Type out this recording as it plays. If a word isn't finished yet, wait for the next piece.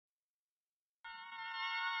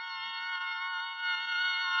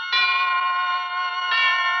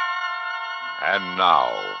And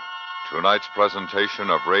now, tonight's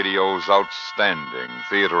presentation of radio's outstanding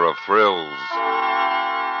theater of thrills,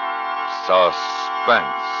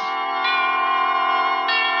 Suspense.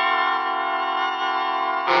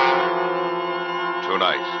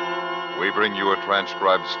 Tonight, we bring you a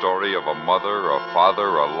transcribed story of a mother, a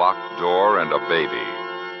father, a locked door, and a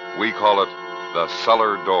baby. We call it The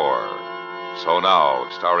Cellar Door. So now,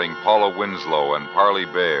 starring Paula Winslow and Parley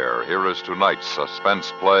Bear, here is tonight's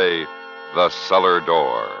suspense play, The Cellar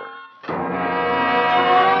Door.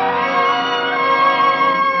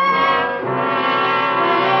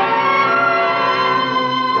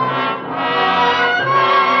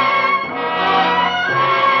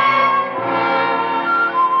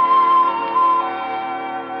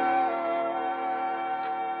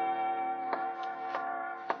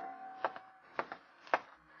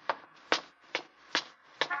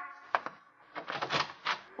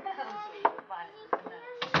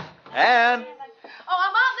 Ann? Oh,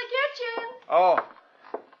 I'm out in the kitchen. Oh.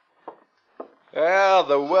 Well,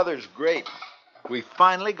 the weather's great. We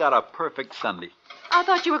finally got a perfect Sunday. I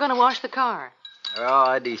thought you were going to wash the car. Well,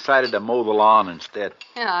 I decided to mow the lawn instead.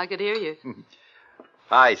 Yeah, I could hear you.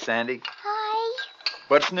 Hi, Sandy. Hi.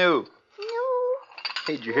 What's new? No.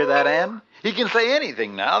 Hey, did you hear that, Ann? He can say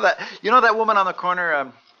anything now. That woman on the corner,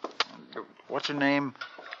 what's her name?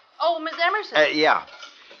 Oh, Miss Emerson. Yeah.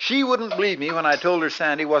 She wouldn't believe me when I told her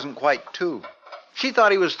Sandy wasn't quite 2. She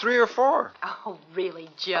thought he was 3 or 4. Oh, really,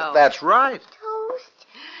 Joe? That's right. Toast.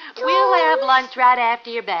 We'll have lunch right after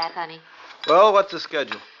your bath, honey. Well, what's the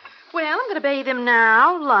schedule? Well, I'm going to bathe him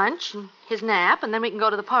now, lunch, and his nap, and then we can go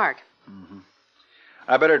to the park. Mm-hmm.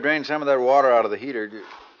 I better drain some of that water out of the heater.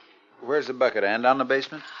 Where's the bucket, Ann? Down the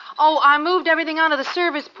basement? Oh, I moved everything onto the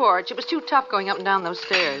service porch. It was too tough going up and down those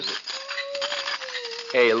stairs.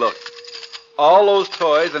 Hey, look. All those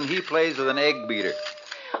toys, and he plays with an egg beater.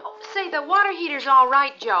 Oh, say, the water heater's all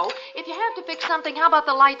right, Joe. If you have to fix something, how about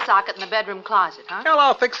the light socket in the bedroom closet, huh? Hell,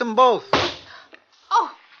 I'll fix them both.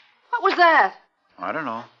 Oh, what was that? I don't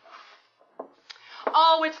know.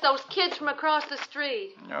 Oh, it's those kids from across the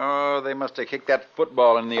street. Oh, they must have kicked that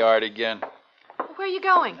football in the yard again. Where are you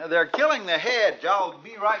going? They're killing the hedge. I'll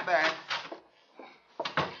be right back.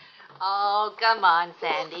 Oh, come on,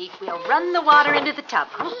 Sandy. We'll run the water into the tub,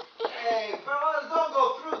 huh? Hey, fellas, don't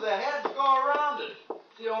go through the hedge. Go around it.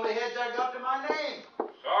 It's the only hedge I got to my name.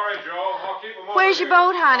 Sorry, Joe. I'll keep them over Where's your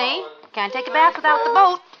boat, honey? Can't take a bath without the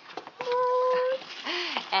boat.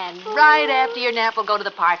 And right after your nap, we'll go to the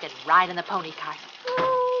park and ride in the pony cart.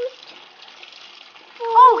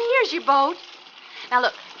 Oh, here's your boat. Now,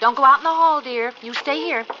 look, don't go out in the hall, dear. You stay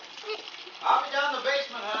here. I'll be down in the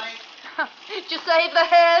basement, honey. Did you save the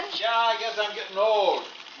hedge? Yeah, I guess I'm getting old.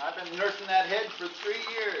 I've been nursing that hedge for 3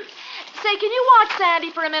 years. Say, can you watch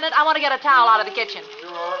Sandy for a minute? I want to get a towel out of the kitchen.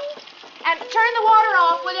 Sure. And turn the water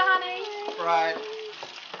off, will you, honey? Right.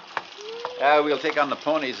 We'll take on the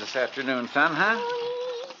ponies this afternoon, son, huh?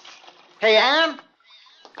 Hey, Ann?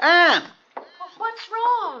 Ann! What's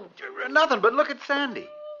wrong? Nothing, but look at Sandy.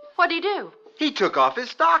 What'd he do? He took off his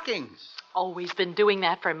stockings. Oh, he's been doing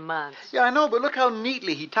that for months. Yeah, I know, but look how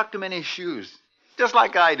neatly he tucked them in his shoes. Just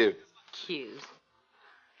like I do. Cute.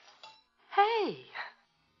 Hey.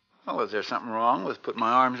 Well, is there something wrong with putting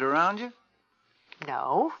my arms around you?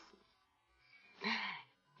 No.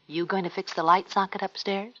 You going to fix the light socket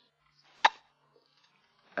upstairs?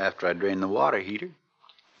 After I drain the water heater.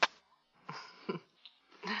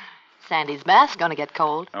 Sandy's bath's going to get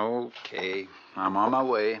cold. Okay, I'm on my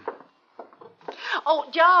way. Oh,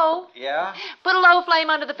 Joe. Yeah? Put a low flame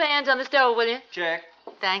under the pans on the stove, will you? Check.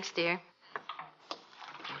 Thanks, dear.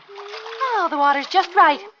 Oh, the water's just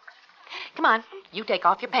right. Come on, you take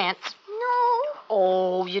off your pants. No.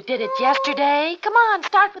 Oh, you did it yesterday. Come on,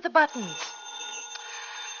 start with the buttons.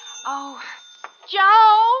 Oh,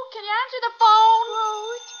 Joe, can you answer the phone?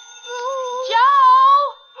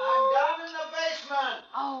 Joe! I'm down in the basement.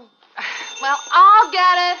 Oh, well, I'll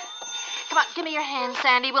get it. Come on, give me your hand,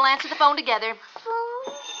 Sandy. We'll answer the phone together.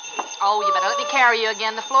 Oh, you better let me carry you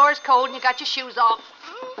again. The floor's cold and you got your shoes off.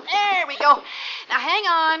 There we go. Now, hang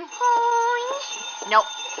on. No,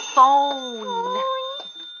 phone.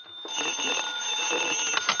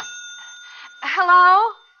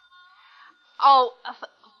 Hello? Oh,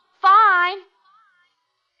 fine.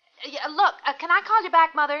 Yeah, look, can I call you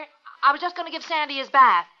back, Mother? I was just going to give Sandy his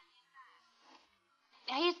bath.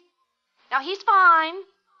 He's fine.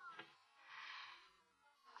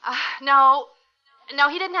 No,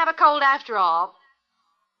 he didn't have a cold after all.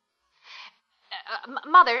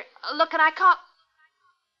 Mother, look, can I call...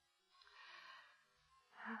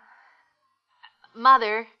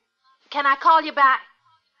 Mother, can I call you back?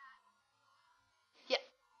 Yeah.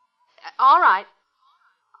 All right.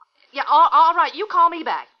 Yeah, all right. You call me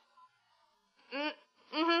back.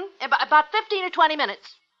 About 15 or 20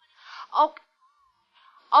 minutes.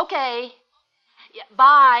 Okay. Yeah,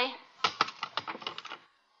 bye.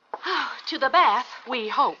 To the bath, we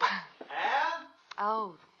hope. Ann?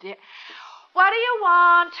 Oh, dear. What do you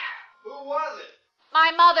want? Who was it?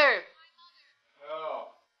 My mother. Oh.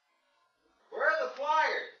 Where are the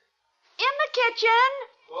flyers? In the kitchen.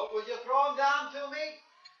 Well, will you throw them down to me?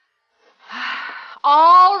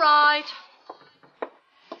 All right.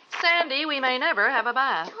 Sandy, we may never have a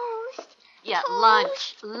bath. Toast. Yeah,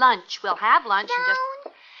 Toast. lunch. We'll have lunch and just...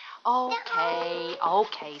 Down.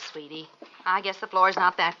 Okay, sweetie. I guess the floor's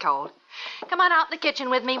not that cold. Come on out in the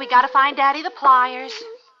kitchen with me. We gotta find Daddy the pliers.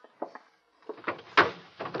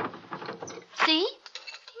 See?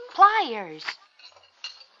 Pliers.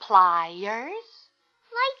 Pliers?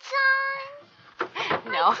 Lights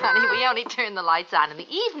on. No, honey, we only turn the lights on in the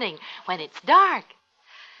evening when it's dark.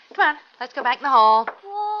 Come on, let's go back in the hall.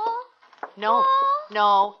 Wall.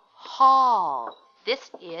 No, hall.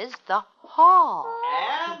 This is the hall.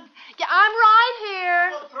 Ann? Yeah, I'm right here.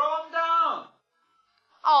 Well, throw them down.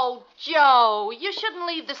 Oh, Joe, you shouldn't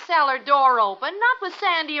leave the cellar door open, not with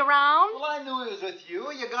Sandy around. Well, I knew he was with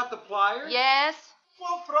you. You got the pliers? Yes?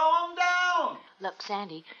 Well, throw them down. Look,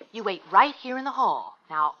 Sandy, you wait right here in the hall.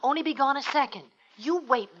 Now, I'll only be gone a second. You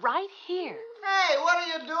wait right here. Hey, what are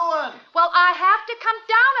you doing? Well, I have to come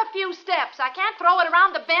down a few steps. I can't throw it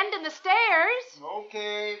around the bend in the stairs.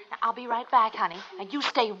 Okay. Now, I'll be right back, honey. And you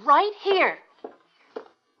stay right here.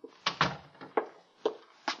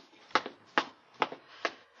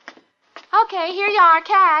 Okay, here you are.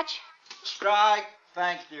 Catch. Strike.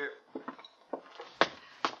 Thanks, dear.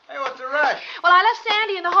 Hey, what's the rush? Well, I left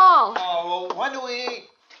Sandy in the hall. Oh, well, when do we eat?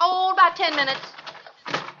 Oh, about 10 minutes.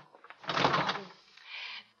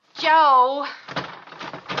 Joe.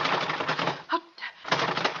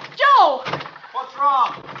 Joe! What's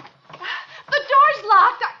wrong? The door's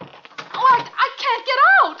locked. I can't get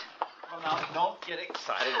out. Well, now, don't get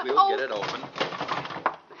excited. We'll Oh. get it open.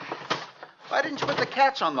 Why didn't you put the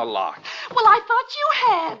catch on the lock? Well, I thought you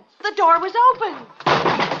had. The door was open.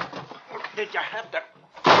 Did you have to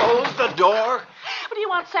close the door? What do you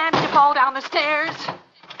want Sandy to fall down the stairs?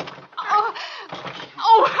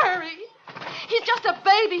 Oh, hurry. He's just a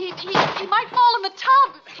baby. He might fall in the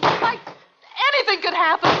tub. Anything could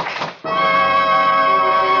happen.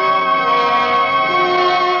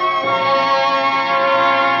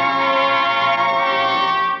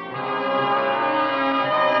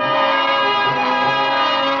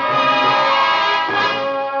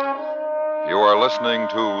 You are listening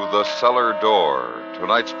to The Cellar Door,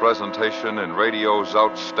 tonight's presentation in radio's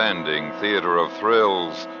outstanding theater of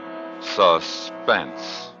thrills,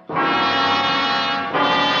 Suspense.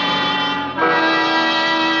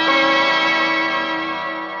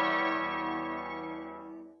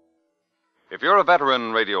 If you're a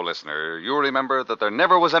veteran radio listener, you'll remember that there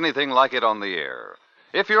never was anything like it on the air.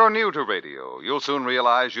 If you're new to radio, you'll soon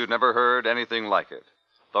realize you'd never heard anything like it.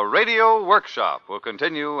 The Radio Workshop will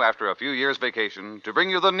continue after a few years' vacation to bring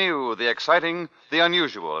you the new, the exciting, the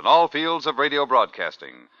unusual in all fields of radio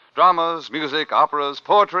broadcasting. Dramas, music, operas,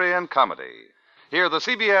 poetry, and comedy. Hear the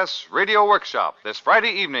CBS Radio Workshop this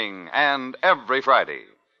Friday evening and every Friday.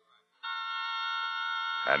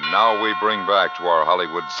 And now we bring back to our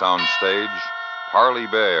Hollywood soundstage Parley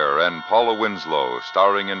Bear and Paula Winslow,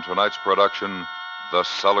 starring in tonight's production, The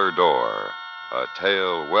Cellar Door, a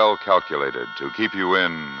tale well calculated to keep you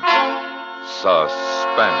in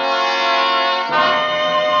suspense.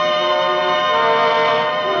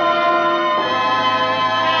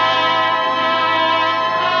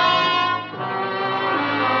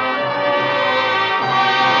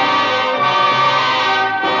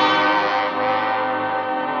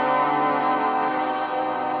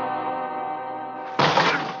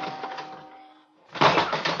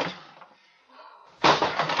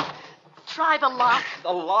 Try the lock.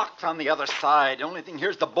 The lock's on the other side. The only thing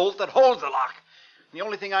here's the bolt that holds the lock. The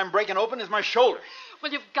only thing I'm breaking open is my shoulder.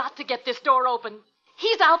 Well, you've got to get this door open.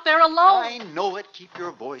 He's out there alone. I know it. Keep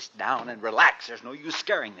your voice down and relax. There's no use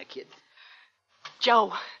scaring the kid.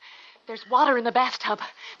 Joe, there's water in the bathtub.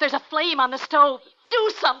 There's a flame on the stove.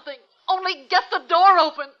 Do something. Only get the door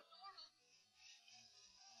open.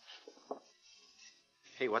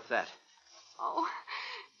 Hey, what's that? Oh,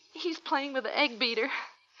 he's playing with the egg beater.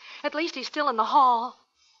 At least he's still in the hall.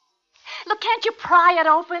 Look, can't you pry it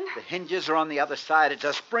open? The hinges are on the other side. It's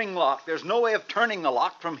a spring lock. There's no way of turning the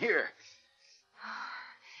lock from here.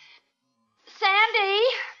 Sandy!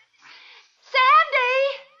 Sandy!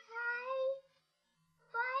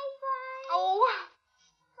 Bye-bye. Oh,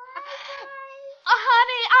 Bye-bye.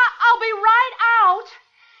 honey, I'll be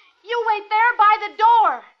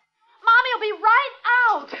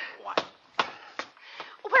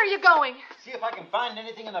going? See if I can find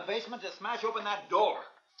anything in the basement to smash open that door.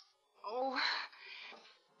 Oh.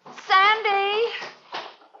 Sandy!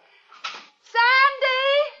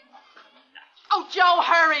 Sandy! Oh, Joe,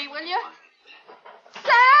 hurry, will you? Sandy!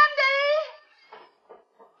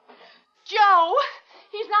 Joe,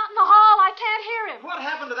 he's not in the hall. I can't hear him. What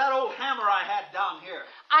happened to that old hammer I had down here?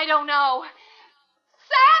 I don't know.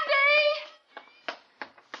 Sandy!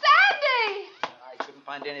 Sandy! I couldn't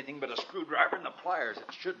find anything but a screwdriver and the pliers.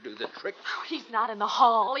 It should do the trick. Oh, he's not in the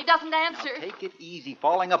hall. He doesn't answer. Now, take it easy.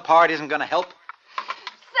 Falling apart isn't going to help.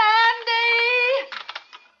 Sandy!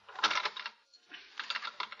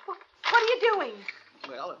 What are you doing?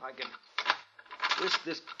 Well, if I can twist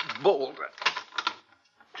this bolt.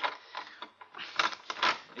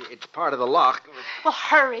 It's part of the lock. Well,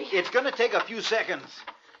 hurry. It's going to take a few seconds.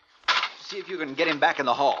 See if you can get him back in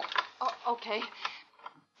the hall. Oh, okay.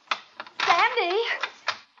 Sandy!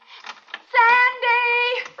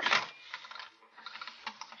 Sandy!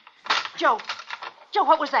 Joe,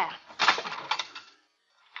 what was that?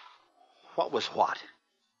 What was what?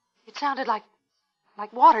 It sounded like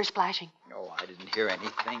water splashing. Oh, I didn't hear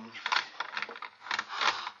anything.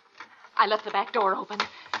 I left the back door open.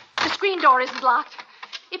 The screen door isn't locked.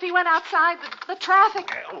 If he went outside, the traffic...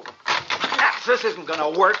 Oh, this isn't going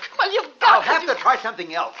to work. Well, you've got I'll have to try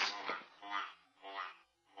something else.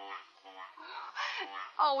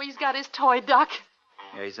 Oh, he's got his toy duck.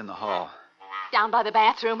 Yeah, he's in the hall. Down by the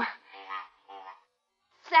bathroom.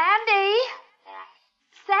 Sandy!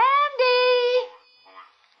 Sandy!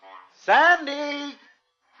 Sandy!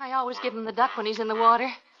 I always give him the duck when he's in the water.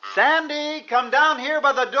 Sandy, come down here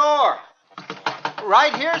by the door.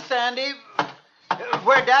 Right here, Sandy.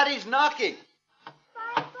 Where Daddy's knocking.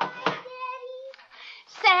 Bye-bye, Daddy.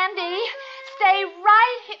 Sandy, stay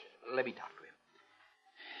right here. Let me talk to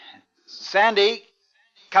him. Sandy,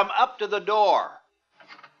 come up to the door.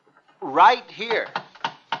 Right here.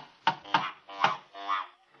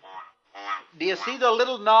 Do you see the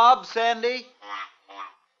little knob, Sandy?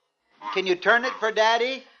 Can you turn it for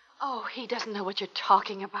Daddy? Oh, he doesn't know what you're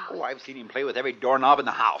talking about. Oh, I've seen him play with every doorknob in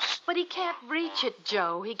the house. But he can't reach it,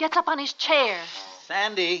 Joe. He gets up on his chair.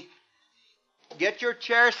 Sandy, get your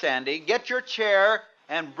chair, Sandy. Get your chair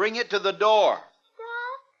and bring it to the door.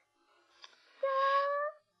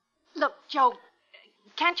 Look, Joe,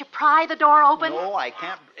 can't you pry the door open? No, I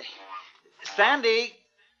can't. Sandy,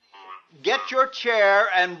 get your chair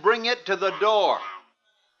and bring it to the door.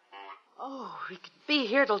 Oh, we could be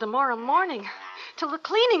here till tomorrow morning, till the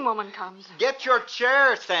cleaning woman comes. Get your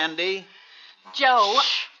chair, Sandy. Joe.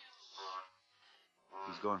 Shh.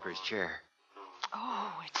 He's going for his chair.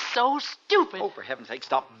 Oh, it's so stupid. Oh, for heaven's sake,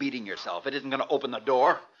 stop beating yourself. It isn't going to open the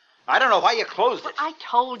door. I don't know why you closed it. I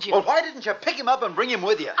told you. Well, why didn't you pick him up and bring him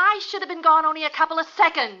with you? I should have been gone only a couple of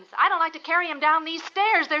seconds. I don't like to carry him down these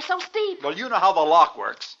stairs. They're so steep. Well, you know how the lock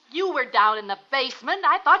works. You were down in the basement.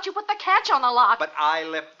 I thought you put the catch on the lock. But I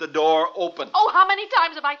left the door open. Oh, how many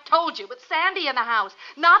times have I told you, with Sandy in the house,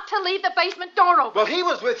 not to leave the basement door open? Well, he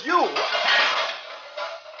was with you.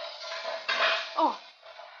 Oh,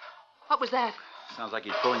 what was that? Sounds like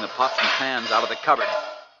he's pulling the pots and pans out of the cupboard.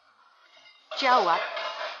 Joe,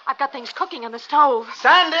 I've got things cooking on the stove.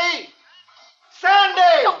 Sandy!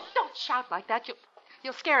 Sandy! Don't shout like that.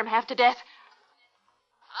 You'll scare him half to death.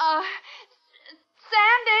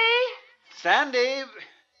 Sandy! Sandy,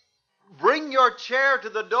 bring your chair to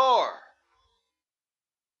the door.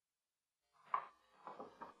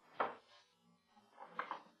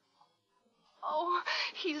 Oh,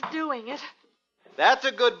 he's doing it. That's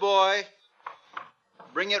a good boy.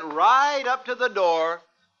 Bring it right up to the door.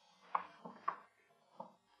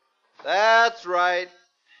 That's right.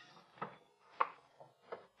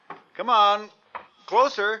 Come on,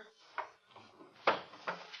 closer.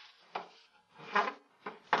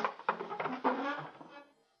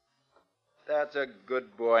 That's a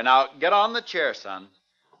good boy. Now, get on the chair, son.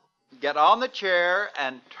 Get on the chair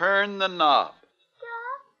and turn the knob.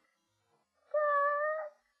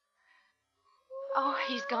 Oh,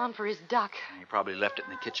 he's gone for his duck. He probably left it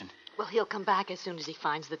in the kitchen. Well, he'll come back as soon as he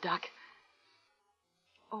finds the duck.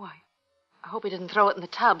 Oh, I hope he didn't throw it in the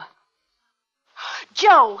tub.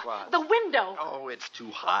 Joe, What? the window. Oh, it's too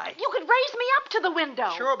high. You could raise me up to the window.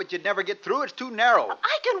 Sure, but you'd never get through. It's too narrow.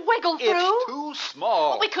 I can wiggle through. It's too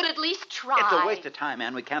small. Well, we could at least try. It's a waste of time,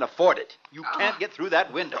 Ann. We can't afford it. You can't get through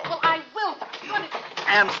that window. Well, I will.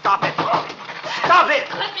 Ann, stop it. Stop it.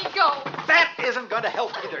 Let me go. That isn't going to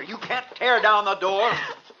help either. You can't tear down the door.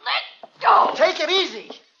 Let go. Take it easy.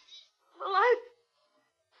 Well,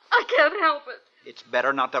 I can't help it. It's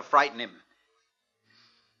better not to frighten him.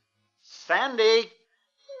 Sandy.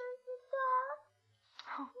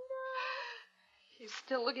 He's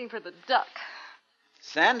still looking for the duck.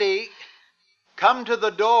 Sandy, come to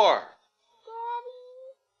the door.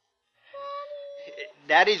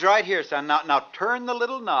 Daddy's right here, son. Now turn the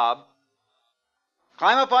little knob.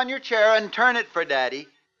 Climb up on your chair and turn it for Daddy.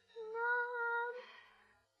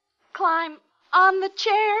 Climb on the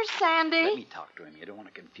chair, Sandy. Let me talk to him. You don't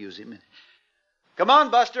want to confuse him. Come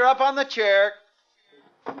on, Buster, up on the chair.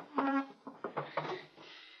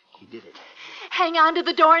 He did it. Hang on to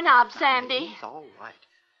the doorknob, Sandy. He's all right.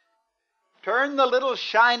 Turn the little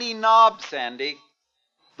shiny knob, Sandy.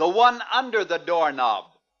 The one under the doorknob.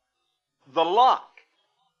 The lock.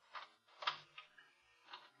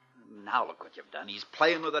 Now look what you've done. He's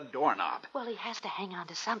playing with a doorknob. Well, he has to hang on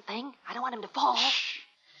to something. I don't want him to fall. Shh.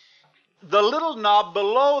 The little knob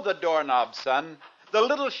below the doorknob, son. The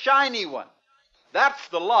little shiny one. That's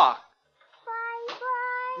the lock.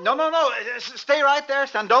 No. Stay right there,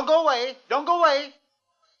 son. Don't go away. Don't go away.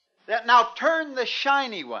 Now turn the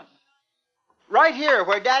shiny one. Right here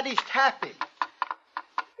where Daddy's tapping.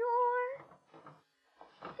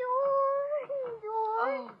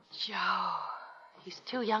 Oh, Joe. He's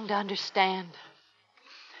too young to understand.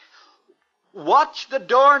 Watch the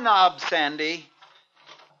doorknob, Sandy.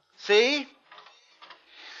 See?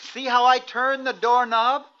 See how I turn the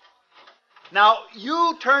doorknob? Now,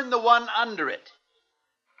 you turn the one under it.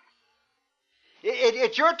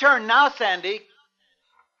 It's your turn now, Sandy.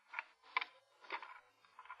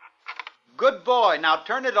 Good boy. Now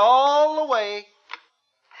turn it all the way.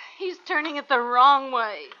 He's turning it the wrong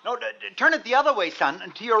way. No, turn it the other way, son,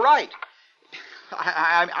 and to your right.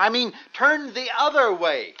 I mean, turn the other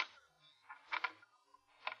way.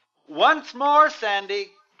 Once more,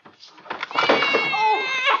 Sandy. Oh,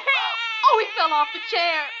 he fell off the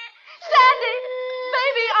chair. Sandy,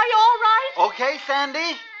 baby, are you all right? Okay,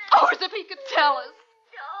 Sandy? Oh, as if he could tell us.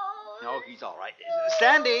 No, he's all right.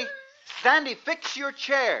 Sandy, fix your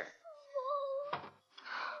chair.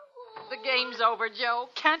 The game's over, Joe.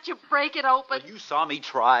 Can't you break it open? Well, you saw me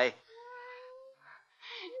try.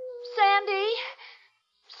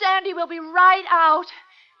 Sandy will be right out.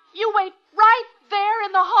 You wait right there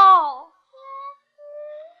in the hall.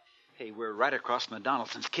 Hey, we're right across from the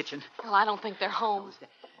Donaldson's kitchen. Well, I don't think they're home.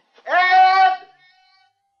 Ed!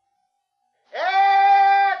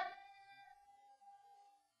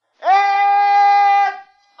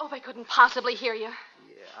 Oh, they couldn't possibly hear you.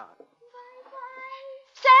 Yeah.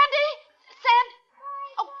 Sandy!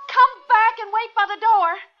 Oh, come back and wait by the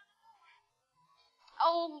door.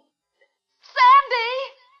 Oh,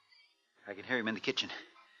 Sandy! I can hear him in the kitchen.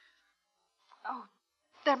 Oh,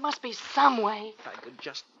 there must be some way. If I could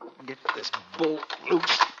just get this bolt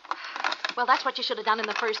loose. Well, that's what you should have done in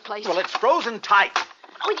the first place. Well, it's frozen tight.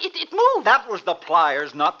 Oh, it moved. That was the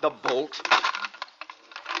pliers, not the bolt.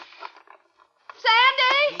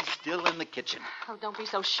 Sandy! He's still in the kitchen. Oh, don't be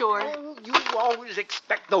so sure. Oh, you always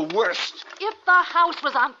expect the worst. If the house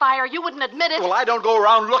was on fire, you wouldn't admit it. Well, I don't go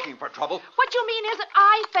around looking for trouble. What you mean is that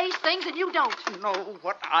I face things and you don't. No,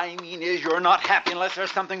 what I mean is you're not happy unless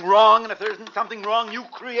there's something wrong, and if there isn't something wrong, you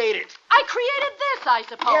create it. I created this, I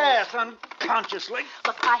suppose. Yes, unconsciously.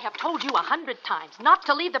 Look, I have told you 100 times not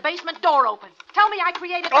to leave the basement door open. Tell me I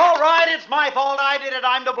created All that. right, it's my fault. I did it.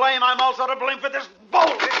 I'm to blame. I'm also to blame for this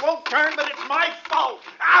bolt. It won't turn, but it's my fault.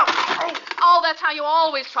 Ow! Ow! Oh, that's how you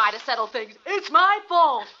always try to settle things. It's my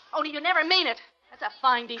fault. Only you never mean it. That's a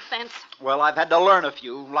fine defense. Well, I've had to learn a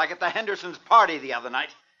few, like at the Hendersons' party the other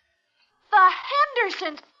night. The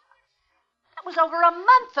Hendersons. That was over a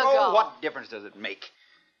month ago. Oh, what difference does it make?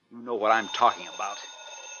 You know what I'm talking about.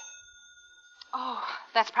 Oh,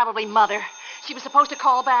 that's probably Mother. She was supposed to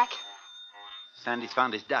call back. Sandy's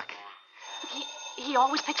found his duck. He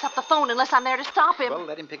always picks up the phone unless I'm there to stop him. Well,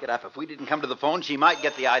 let him pick it up. If we didn't come to the phone, she might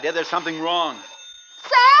get the idea there's something wrong.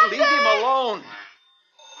 Sandy! Leave him alone.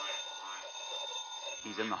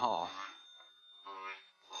 He's in the hall.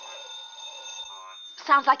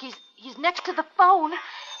 Sounds like he's next to the phone.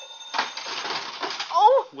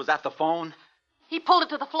 Oh! Was that the phone? He pulled it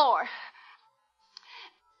to the floor.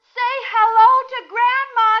 Say hello to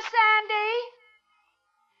Grandma, Sandy.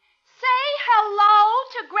 Say hello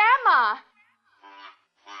to Grandma.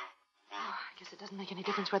 Oh, I guess it doesn't make any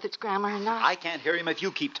difference whether it's Grandma or not. I can't hear him if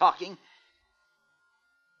you keep talking.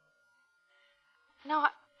 No,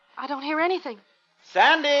 I don't hear anything.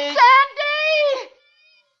 Sandy! Sandy!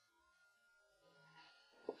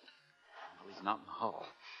 Well, he's not in the hall.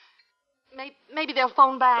 Maybe they'll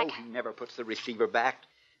phone back. Oh, he never puts the receiver back.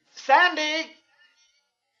 Sandy!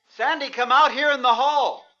 Sandy, come out here in the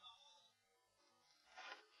hall.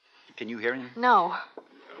 Can you hear him? No.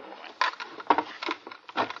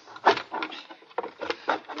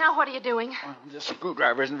 Now what are you doing? Well, this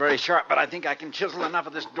screwdriver isn't very sharp, but I think I can chisel enough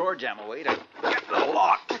of this door jamb away to get the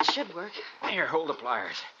lock. That should work. Here, hold the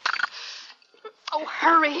pliers. Oh,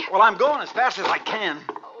 hurry. Well, I'm going as fast as I can.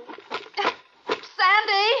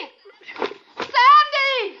 Sandy!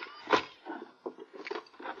 Sandy!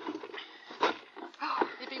 Oh,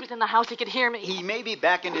 if he was in the house, he could hear me. He may be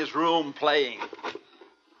back in his room playing.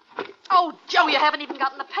 Oh, Joe, you haven't even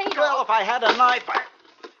gotten the paint Well, off. if I had a knife,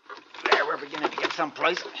 There, we're beginning to get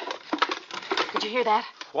someplace. Did you hear that?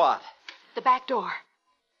 What? The back door.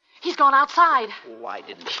 He's gone outside. Why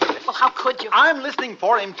didn't you? Well, how could you? I'm listening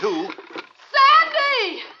for him, too.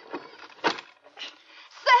 Sandy!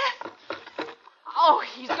 Oh,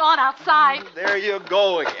 he's gone outside. There you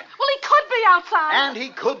go again. Well, he could be outside. And he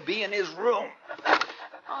could be in his room. Oh,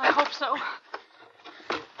 I hope so.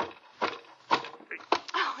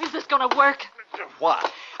 Oh, is this going to work?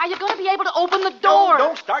 What? Are you going to be able to open the door?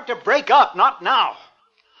 Don't start to break up. Not now.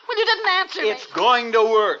 Well, you didn't answer me. It's going to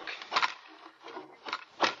work.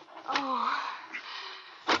 Oh.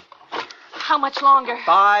 How much longer?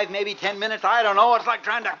 5, maybe 10 minutes. I don't know. It's like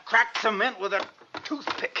trying to crack cement with a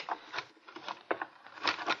toothpick.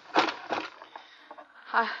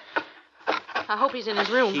 I hope he's in his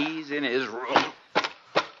room. He's in his room.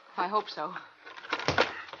 I hope so.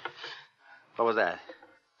 What was that?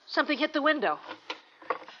 Something hit the window.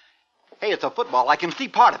 Hey, it's a football. I can see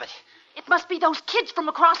part of it. It must be those kids from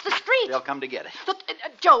across the street. They'll come to get it. Look,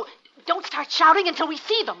 Joe, don't start shouting until we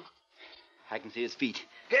see them. I can see his feet.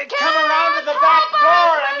 Come around to the back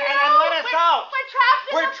door and let us out.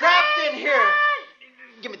 We're trapped in here.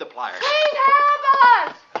 Give me the pliers. Please help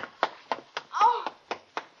us. Oh.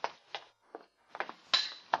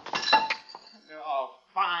 Oh,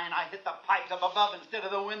 fine. I hit the pipes up above instead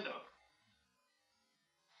of the window.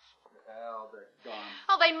 Well, they're gone.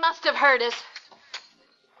 Oh, they must have heard us.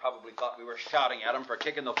 Probably thought we were shouting at them for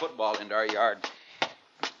kicking the football into our yard.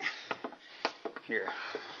 Here,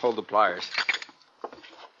 hold the pliers.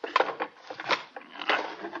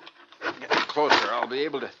 Get closer. I'll be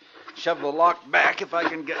able to shove the lock back if I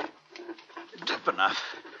can get deep enough.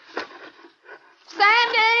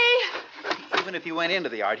 Sandy! Even if he went into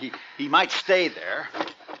the yard, he might stay there.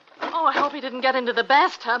 Oh, I hope he didn't get into the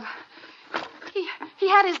bathtub. He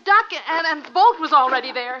had his duck and the boat was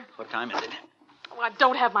already there. What time is it? Oh, I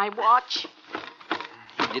don't have my watch.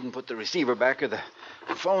 He didn't put the receiver back or the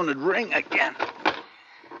phone would ring again.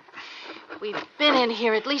 We've been in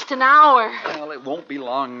here at least an hour. Well, it won't be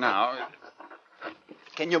long now.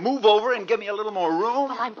 Can you move over and give me a little more room?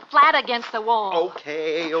 Well, I'm flat against the wall.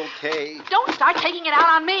 Okay. Don't start taking it out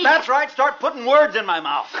on me. That's right. Start putting words in my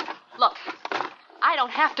mouth. Look, I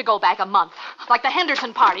don't have to go back a month, like the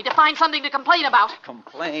Henderson party, to find something to complain about.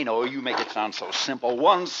 Complain? Oh, you make it sound so simple.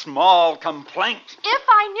 One small complaint. If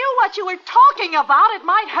I knew what you were talking about, it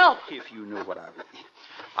might help. If you knew what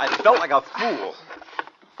I felt like a fool.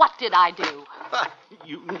 What did I do?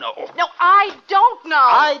 You know. No, I don't know.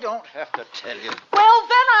 I don't have to tell you. Well,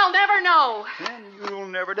 then I'll never know. Then you'll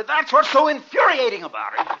never do. That's what's so infuriating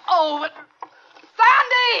about it. Oh, but...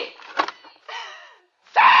 Sandy!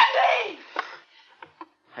 Sandy!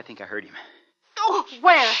 I think I heard him. Oh,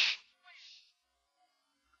 where?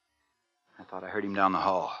 I thought I heard him down the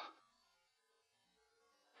hall.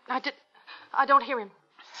 I don't hear him.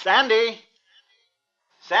 Sandy!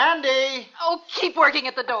 Sandy! Oh, keep working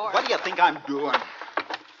at the door. What do you think I'm doing? I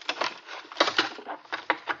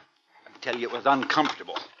tell you, it was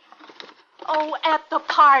uncomfortable. Oh, at the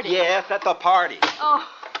party. Yes, at the party. Oh,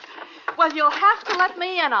 well, you'll have to let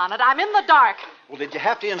me in on it. I'm in the dark. Well, did you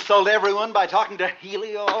have to insult everyone by talking to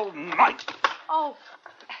Healy all night? Oh,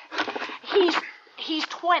 he's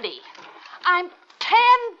 20. I'm 10,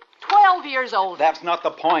 12 years old. That's not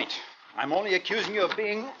the point. I'm only accusing you of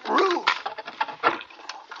being rude.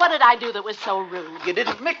 What did I do that was so rude? You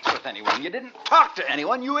didn't mix with anyone. You didn't talk to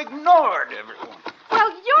anyone. You ignored everyone. Well,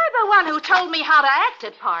 you're the one who told me how to act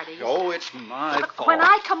at parties. Oh, it's my fault. When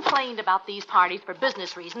I complained about these parties for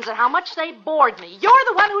business reasons and how much they bored me, you're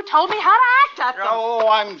the one who told me how to act at them. Oh,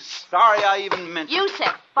 I'm sorry I even mentioned You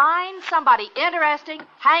said find somebody interesting,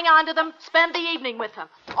 hang on to them, spend the evening with them.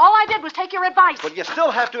 All I did was take your advice. But you still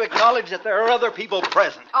have to acknowledge that there are other people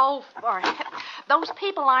present. Oh, those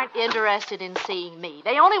people aren't interested in seeing me.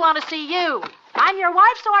 They only want to see you. I'm your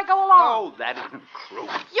wife, so I go along. Oh, that isn't true.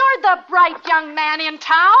 You're the bright young man in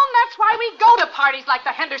town. That's why we go to parties like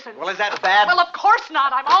the Hendersons. Well, is that bad? Well, of course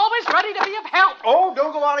not. I'm always ready to be of help. Oh,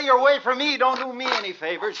 don't go out of your way for me. Don't do me any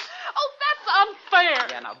favors. Oh, that's unfair.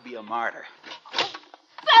 Yeah, now be a martyr.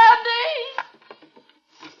 Sandy!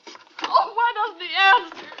 Oh, why doesn't he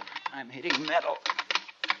answer? I'm hitting metal.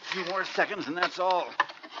 A few more seconds and that's all.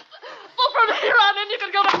 Well, From here on in, you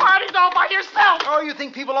can go to parties all by yourself. Oh, you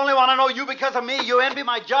think people only want to know you because of me? You envy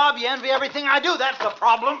my job. You envy everything I do. That's the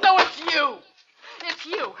problem. No, it's you. It's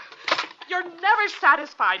you. You're never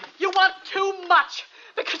satisfied. You want too much.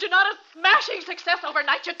 Because you're not a smashing success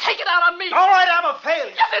overnight, you take it out on me. All right, I'm a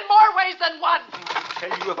failure. Yes, in more ways than one. I tell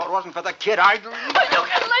you, if it wasn't for the kid, I'd... But you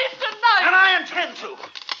can leave tonight. And I intend to.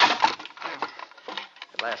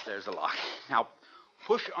 At last, there's the lock. Now,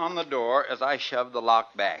 push on the door as I shove the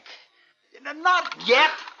lock back. Not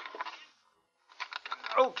yet.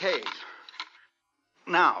 Okay.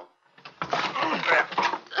 Now.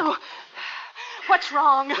 Oh, what's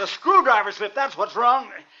wrong? The screwdriver slipped. That's what's wrong.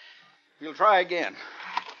 We'll try again.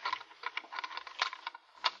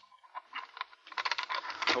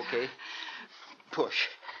 Okay. Push.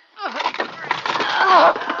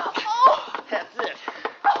 Oh. That's it.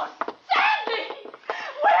 Oh, Sandy!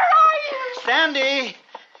 Where are you? Sandy!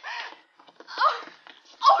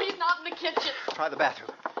 Oh, he's not in the kitchen. Try the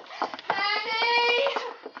bathroom. Sandy!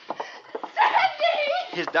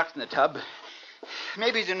 Sandy! His duck's in the tub.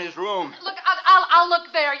 Maybe he's in his room. Look, I'll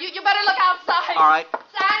look there. You better look outside. All right.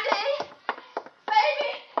 Sandy!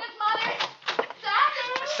 Baby! It's Mother!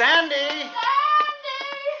 Sandy! Sandy!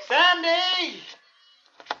 Sandy! Sandy!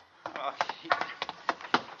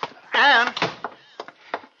 Anne!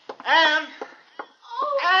 Anne!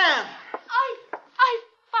 Oh, Anne! I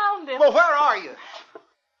found him. Well, where are you?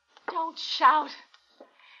 Don't shout.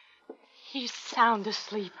 He's sound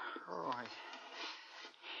asleep. Oh,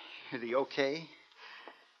 is he okay?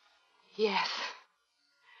 Yes.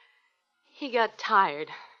 He got tired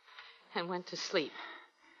and went to sleep.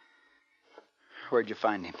 Where'd you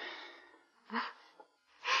find him?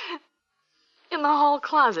 In the hall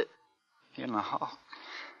closet. In the hall.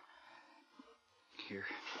 Here.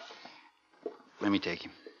 Let me take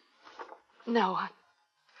him. No.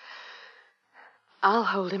 I'll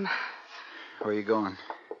hold him. Where are you going?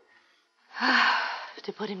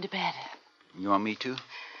 To put him to bed. You want me to?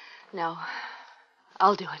 No.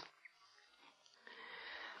 I'll do it.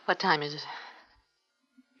 What time is it?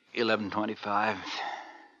 11:25.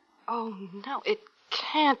 Oh, no, it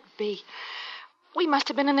can't be. We must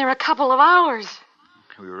have been in there a couple of hours.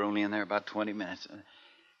 We were only in there about 20 minutes.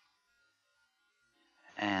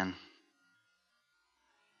 Anne,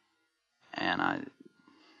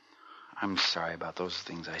 I'm sorry about those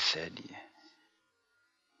things I said.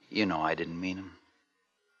 You know I didn't mean them.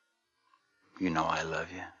 You know I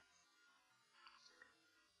love you.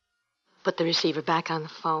 Put the receiver back on the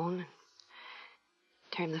phone.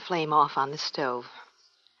 Turn the flame off on the stove.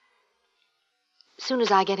 As soon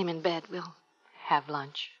as I get him in bed, we'll have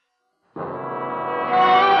lunch.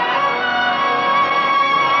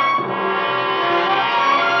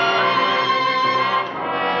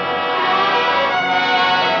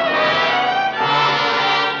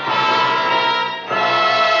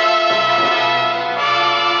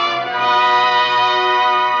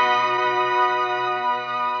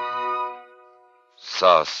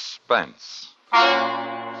 Suspense,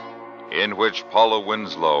 in which Paula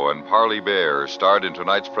Winslow and Parley Bear starred in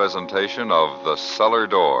tonight's presentation of The Cellar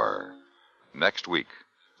Door. Next week,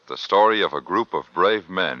 the story of a group of brave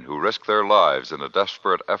men who risk their lives in a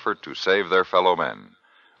desperate effort to save their fellow men.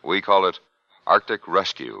 We call it Arctic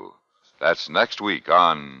Rescue. That's next week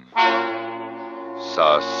on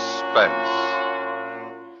Suspense.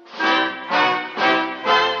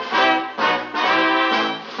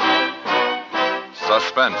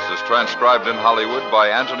 Suspense is transcribed in Hollywood by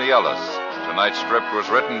Anthony Ellis. Tonight's script was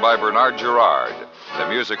written by Bernard Gerard. The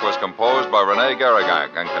music was composed by Rene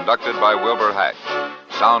Garrignac and conducted by Wilbur Hatch.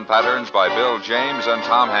 Sound patterns by Bill James and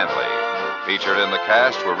Tom Handley. Featured in the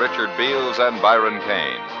cast were Richard Beals and Byron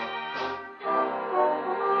Kane.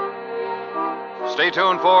 Stay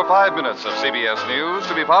tuned for 5 minutes of CBS News,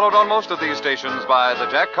 to be followed on most of these stations by The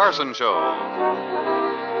Jack Carson Show.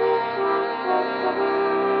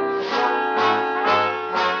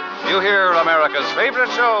 You hear America's favorite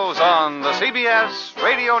shows on the CBS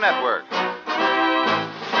Radio Network.